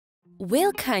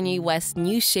Will Kanye West's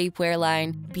new shapewear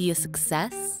line be a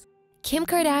success? Kim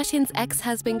Kardashian's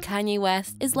ex-husband Kanye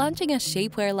West is launching a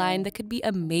shapewear line that could be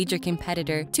a major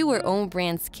competitor to her own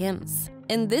brand Skims.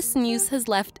 And this news has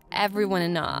left everyone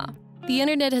in awe. The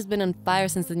internet has been on fire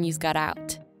since the news got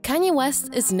out. Kanye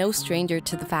West is no stranger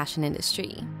to the fashion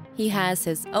industry. He has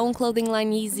his own clothing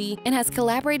line Yeezy and has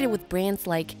collaborated with brands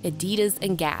like Adidas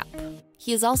and Gap.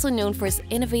 He is also known for his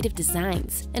innovative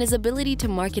designs and his ability to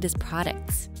market his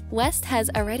products. West has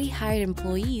already hired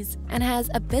employees and has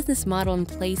a business model in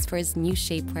place for his new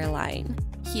shapewear line.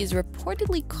 He is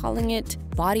reportedly calling it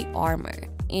Body Armor,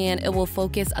 and it will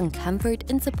focus on comfort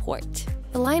and support.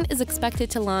 The line is expected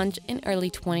to launch in early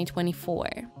 2024.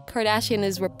 Kardashian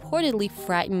is reportedly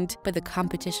frightened by the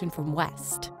competition from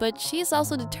West, but she is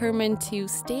also determined to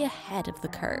stay ahead of the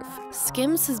curve.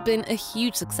 Skims has been a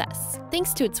huge success,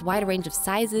 thanks to its wide range of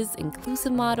sizes,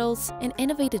 inclusive models, and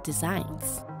innovative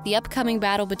designs. The upcoming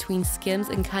battle between Skims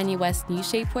and Kanye West's new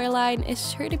shapewear line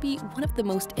is sure to be one of the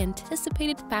most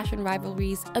anticipated fashion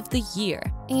rivalries of the year,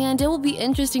 and it will be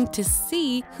interesting to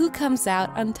see who comes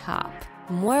out on top.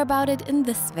 More about it in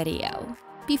this video.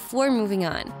 Before moving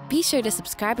on, be sure to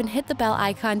subscribe and hit the bell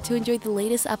icon to enjoy the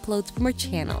latest uploads from our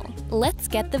channel. Let's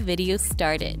get the video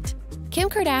started. Kim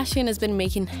Kardashian has been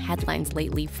making headlines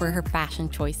lately for her fashion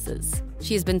choices.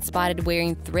 She has been spotted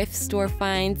wearing thrift store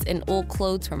finds and old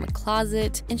clothes from her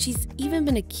closet, and she's even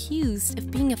been accused of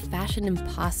being a fashion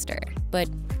imposter. But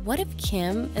what if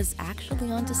Kim is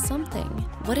actually onto something?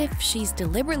 What if she's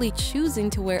deliberately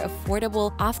choosing to wear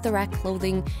affordable, off-the-rack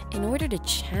clothing in order to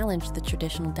challenge the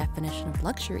traditional definition of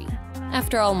luxury?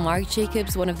 After all, Marc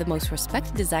Jacobs, one of the most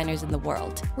respected designers in the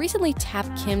world, recently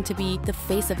tapped Kim to be the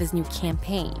face of his new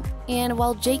campaign. And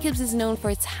while Jacobs is known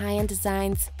for its high-end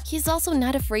designs, he's also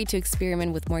not afraid to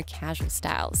experiment with more casual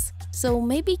styles. So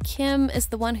maybe Kim is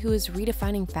the one who is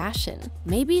redefining fashion.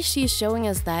 Maybe she is showing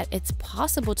us that it's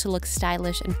possible to look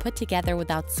stylish and put together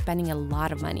without spending a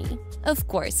lot of money. Of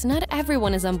course, not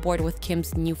everyone is on board with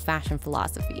Kim's new fashion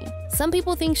philosophy. Some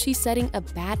people think she's setting a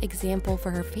bad example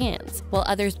for her fans, while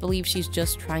others believe she's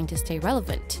just trying to stay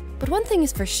relevant. But one thing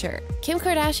is for sure, Kim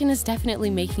Kardashian is definitely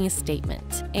making a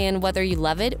statement. And whether you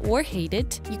love it or hate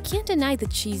it, you can't deny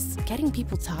that she's getting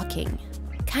people talking.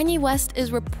 Kanye West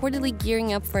is reportedly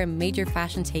gearing up for a major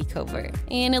fashion takeover,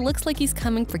 and it looks like he's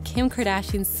coming for Kim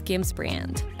Kardashian's Skims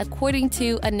brand. According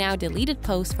to a now-deleted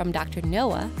post from Dr.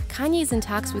 Noah, Kanye is in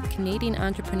talks with Canadian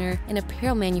entrepreneur and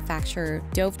apparel manufacturer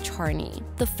Dove Charney,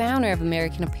 the founder of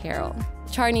American Apparel.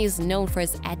 Charney is known for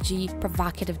his edgy,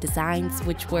 provocative designs,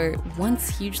 which were once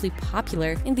hugely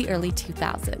popular in the early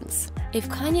 2000s. If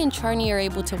Kanye and Charney are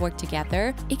able to work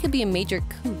together, it could be a major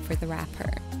coup for the rapper.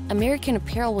 American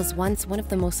Apparel was once one of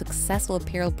the most successful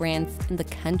apparel brands in the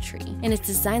country, and its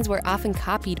designs were often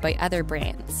copied by other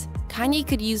brands. Kanye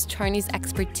could use Charney's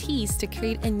expertise to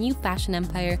create a new fashion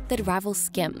empire that rivals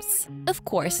Skims. Of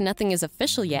course, nothing is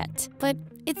official yet, but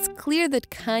it's clear that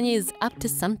Kanye is up to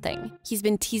something. He's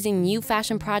been teasing new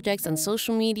fashion projects on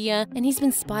social media, and he's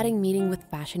been spotting meeting with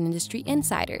fashion industry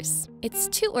insiders. It's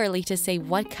too early to say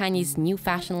what Kanye's new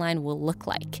fashion line will look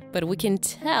like, but we can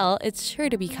tell it's sure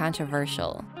to be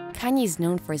controversial. Kanye is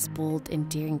known for his bold,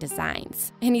 endearing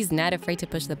designs, and he's not afraid to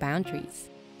push the boundaries.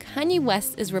 Kanye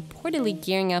West is reportedly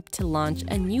gearing up to launch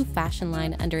a new fashion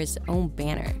line under his own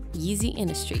banner, Yeezy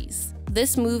Industries.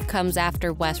 This move comes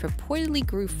after West reportedly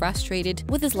grew frustrated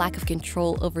with his lack of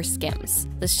control over Skims,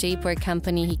 the shapewear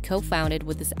company he co-founded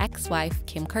with his ex-wife,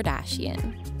 Kim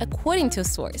Kardashian. According to a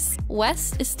source,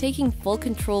 West is taking full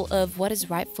control of what is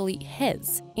rightfully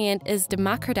his and is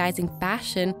democratizing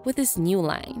fashion with his new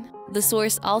line. The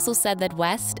source also said that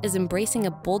West is embracing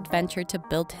a bold venture to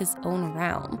build his own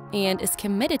realm and is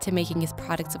committed to making his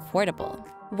products affordable.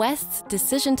 West's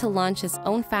decision to launch his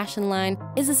own fashion line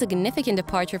is a significant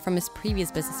departure from his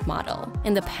previous business model.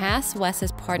 In the past, West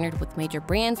has partnered with major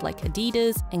brands like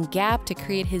Adidas and Gap to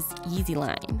create his Yeezy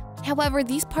line. However,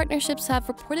 these partnerships have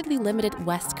reportedly limited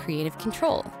West's creative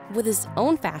control. With his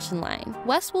own fashion line,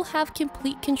 West will have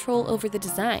complete control over the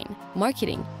design,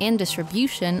 marketing, and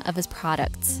distribution of his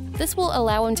products. This will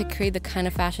allow him to create the kind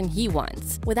of fashion he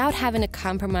wants, without having to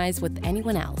compromise with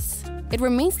anyone else. It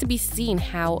remains to be seen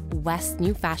how West's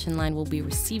new fashion line will be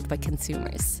received by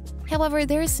consumers. However,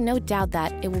 there is no doubt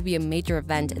that it will be a major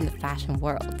event in the fashion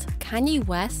world. Kanye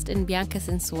West and Bianca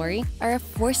are a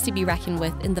force to be reckoned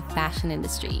with in the fashion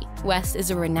industry. West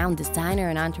is a renowned designer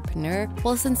and entrepreneur,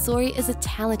 while Sensori is a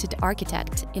talented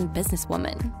architect and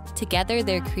businesswoman. Together,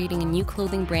 they're creating a new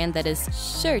clothing brand that is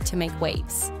sure to make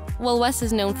waves. While West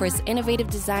is known for his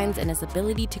innovative designs and his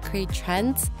ability to create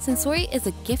trends, Sensori is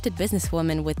a gifted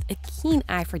businesswoman with a keen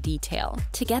eye for detail.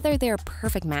 Together, they're a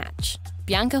perfect match.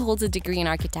 Bianca holds a degree in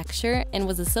architecture and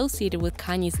was associated with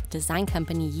Kanye's design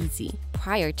company Yeezy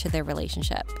prior to their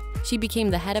relationship. She became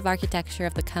the head of architecture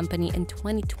of the company in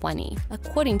 2020,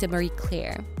 according to Marie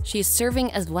Claire. She is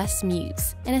serving as West's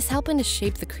muse and is helping to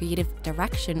shape the creative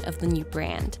direction of the new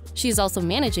brand. She is also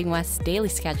managing West's daily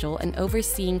schedule and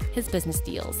overseeing his business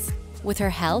deals. With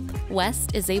her help,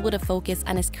 West is able to focus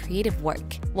on his creative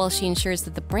work, while she ensures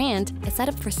that the brand is set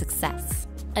up for success.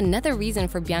 Another reason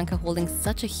for Bianca holding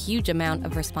such a huge amount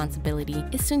of responsibility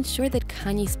is to ensure that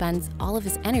Kanye spends all of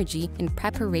his energy in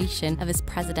preparation of his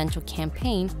presidential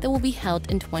campaign that will be held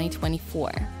in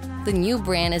 2024. The new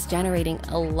brand is generating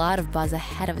a lot of buzz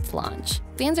ahead of its launch.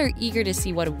 Fans are eager to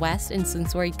see what West and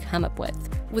Sunsori come up with.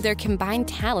 With their combined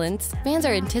talents, fans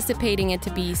are anticipating it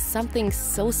to be something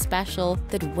so special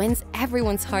that wins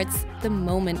everyone's hearts the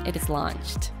moment it is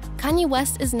launched. Kanye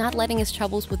West is not letting his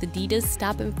troubles with Adidas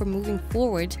stop him from moving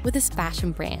forward with his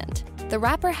fashion brand. The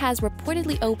rapper has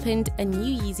reportedly opened a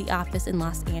new Yeezy office in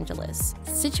Los Angeles,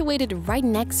 situated right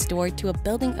next door to a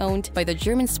building owned by the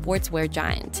German sportswear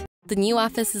giant. The new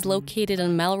office is located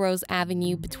on Melrose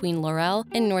Avenue between Laurel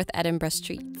and North Edinburgh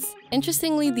Streets.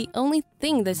 Interestingly, the only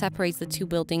thing that separates the two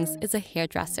buildings is a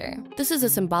hairdresser. This is a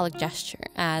symbolic gesture,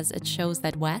 as it shows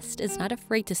that West is not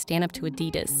afraid to stand up to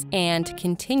Adidas and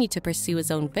continue to pursue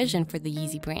his own vision for the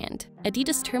Yeezy brand.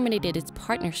 Adidas terminated its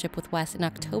partnership with West in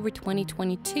October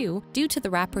 2022 due to the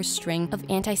rapper's string of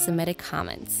anti-Semitic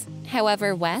comments.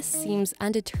 However, West seems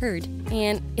undeterred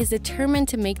and is determined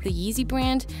to make the Yeezy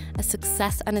brand a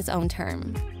success on his own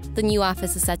term. The new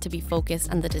office is set to be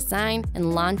focused on the design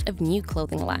and launch of new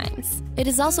clothing lines. It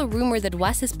is also rumored that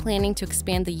West is planning to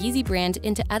expand the Yeezy brand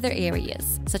into other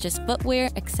areas, such as footwear,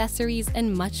 accessories,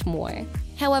 and much more.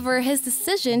 However, his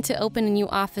decision to open a new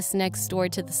office next door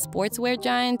to the sportswear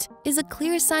giant is a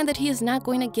clear sign that he is not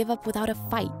going to give up without a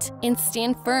fight and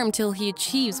stand firm till he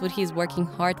achieves what he is working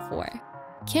hard for.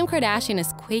 Kim Kardashian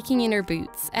is quaking in her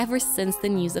boots ever since the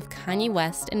news of Kanye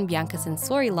West and Bianca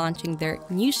Sunsori launching their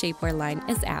new shapewear line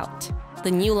is out.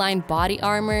 The new line Body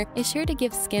Armor is sure to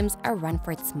give Skims a run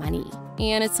for its money,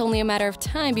 and it's only a matter of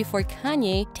time before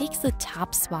Kanye takes the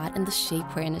top spot in the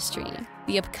shapewear industry.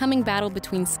 The upcoming battle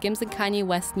between Skims and Kanye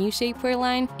West's new shapewear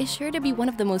line is sure to be one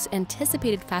of the most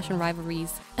anticipated fashion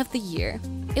rivalries of the year.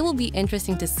 It will be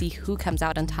interesting to see who comes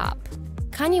out on top.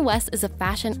 Kanye West is a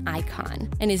fashion icon,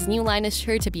 and his new line is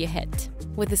sure to be a hit.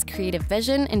 With his creative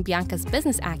vision and Bianca's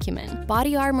business acumen,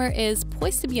 Body Armor is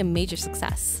poised to be a major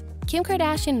success. Kim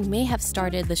Kardashian may have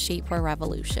started the shapewear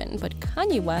revolution, but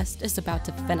Kanye West is about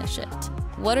to finish it.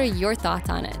 What are your thoughts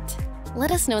on it?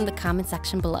 Let us know in the comment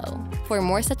section below. For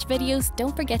more such videos,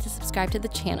 don't forget to subscribe to the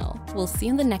channel. We'll see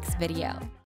you in the next video.